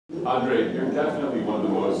Andre, you're definitely one of the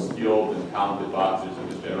most skilled and talented boxers of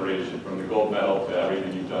this generation, from the gold medal to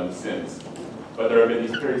everything you've done since. But there have been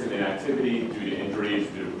these periods of inactivity due to injuries,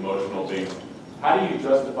 due to promotional things. How do you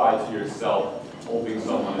justify to yourself holding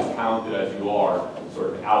someone as talented as you are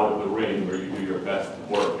sort of out of the ring where you do your best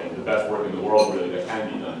work, and the best work in the world really that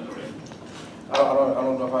can be done in the ring? I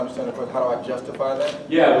don't know if I understand the question. How do I justify that?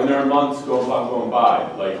 Yeah, when there are months going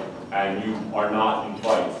by, and you are not in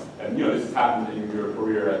fights. And this has happened in your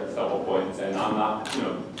career at several points, and I'm not,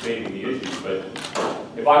 debating the issues, but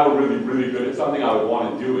if I were really, really good at something, I would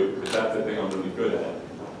want to do it, because that's the thing I'm really good at.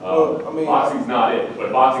 Boxing's not it,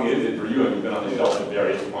 but boxing is it for you, and you've been on the shelf at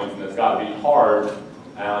various points, and it's got to be hard,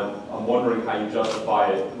 and I'm wondering how you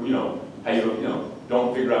justify it, how you,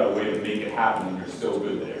 don't figure out a way to make it happen when you're so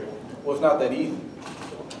good there. Well, it's not that easy,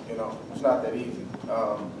 it's not that easy.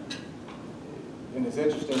 And it's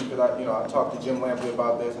interesting because I talked to Jim Lampley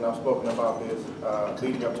about this, and I've spoken about this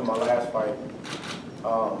leading up to my last fight.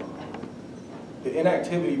 The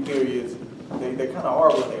inactivity periods, they kind of are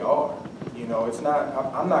what they are. It's not.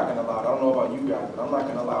 I'm not going to allow it. I don't know about you guys, but I'm not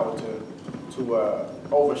going to allow it to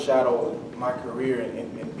overshadow my career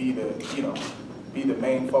and be the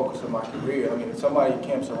main focus of my career. I mean, if somebody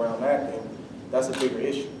camps around that, then that's a bigger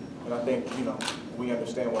issue. And I think we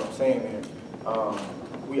understand what I'm saying there.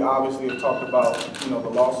 We obviously have talked about, the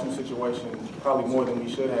lawsuit situation probably more than we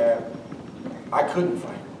should have. I couldn't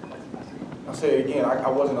fight. I'll say it again, I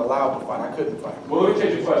wasn't allowed to fight. I couldn't fight. Well, let me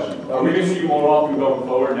change the question. Are we going to see you more often going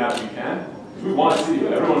forward now that you can? Because we want to see you.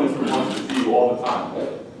 Everyone in this room wants to see you all the time.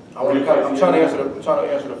 I'm trying to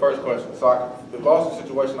answer the first question. So the lawsuit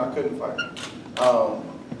situation, I couldn't fight.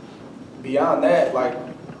 Beyond that,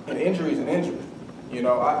 an injury is an injury.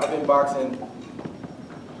 I've been boxing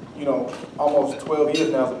almost 12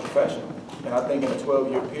 years now as a professional. And I think in a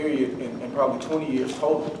 12-year period, and probably 20 years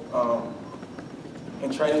total,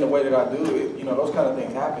 and training the way that I do it, those kind of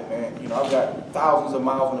things happen, man. I've got thousands of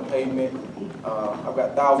miles on the pavement. I've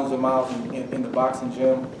got thousands of miles in the boxing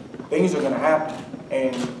gym. Things are going to happen.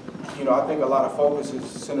 And, I think a lot of focus is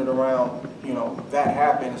centered around, that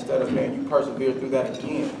happened instead of, man, you persevered through that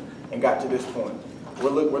again and got to this point.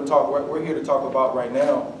 We're here to talk about right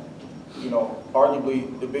now,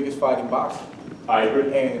 arguably the biggest fight in boxing. I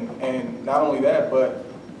agree. And not only that, but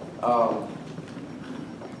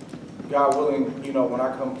God willing, when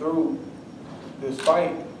I come through this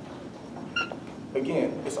fight,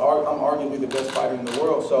 again, I'm arguably the best fighter in the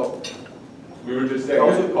world. So we were just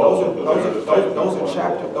saying those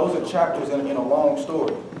are chapters in a long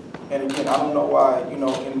story. And again, I don't know why,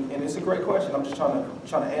 and it's a great question. I'm just trying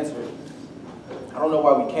to answer it. I don't know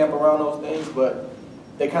why we camp around those things, but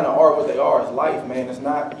they kind of are what they are. It's life, man. It's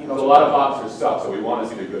not, a lot of boxers suck, so we want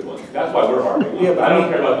to see the good ones. That's why we're arguing. Yeah, but I don't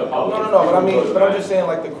care about the public. No, but I'm just saying,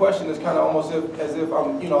 the question is kind of almost as if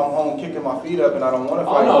I'm, I'm home kicking my feet up and I don't want to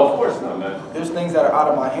fight. Oh no, of course not, man. There's things that are out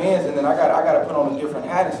of my hands, and then I got to put on a different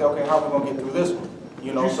hat and say, okay, how are we gonna get through this one?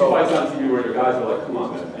 You see fights on TV where the guys are like, come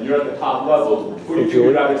on, man, and you're at the top level. Who do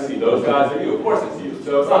you rather see, those guys or you? Of course it's you.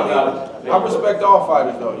 So it's not about. I respect all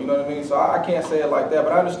fighters, though. You know what I mean? So I can't say it like that,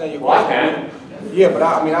 but I understand your question. Well, I can. Yeah, but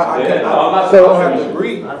I don't have to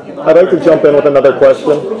agree. I'd like to jump in with another question.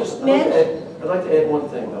 I'd like to add one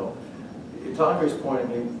thing, though. To Andre's point,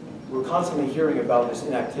 we're constantly hearing about this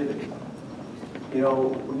inactivity.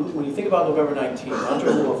 When you think about November 19th,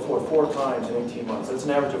 Andre will have fought 4 times in 18 months. That's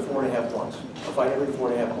an average of 4.5 months. A fight every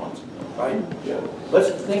 4.5 months, right? Yeah. Let's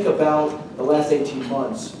think about the last 18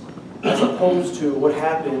 months as opposed to what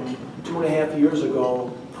happened 2.5 years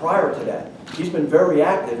ago prior to that. He's been very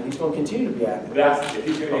active, and he's going to continue to be active. If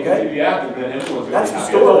he's going to continue to be active, then everyone's going to be That's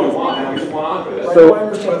happy. the story. That's all we want. We just want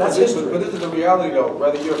Andre. That's history. But this is the reality, though.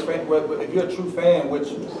 Whether you're a fan, if you're a true fan, which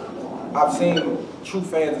I've seen true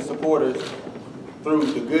fans and supporters through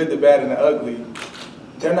the good, the bad, and the ugly,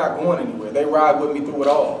 they're not going anywhere. They ride with me through it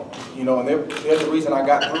all. And they're the reason I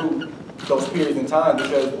got through those periods in time,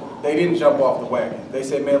 because they didn't jump off the wagon. They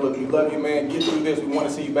said, man, look, we love you, man. Get through this. We want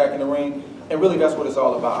to see you back in the ring. And really, that's what it's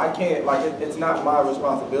all about. I can't, it's not my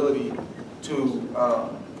responsibility to,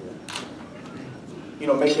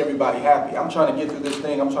 make everybody happy. I'm trying to get through this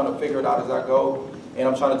thing. I'm trying to figure it out as I go. And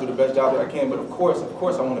I'm trying to do the best job that I can. But of course,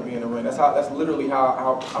 I want to be in the ring. That's literally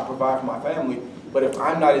how I provide for my family. But if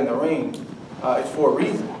I'm not in the ring, it's for a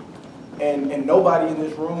reason. And nobody in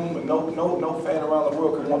this room, no fan around the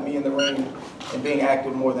world could want me in the ring and being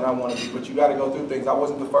active more than I want to be. But you got to go through things. I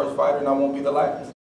wasn't the first fighter, and I won't be the last.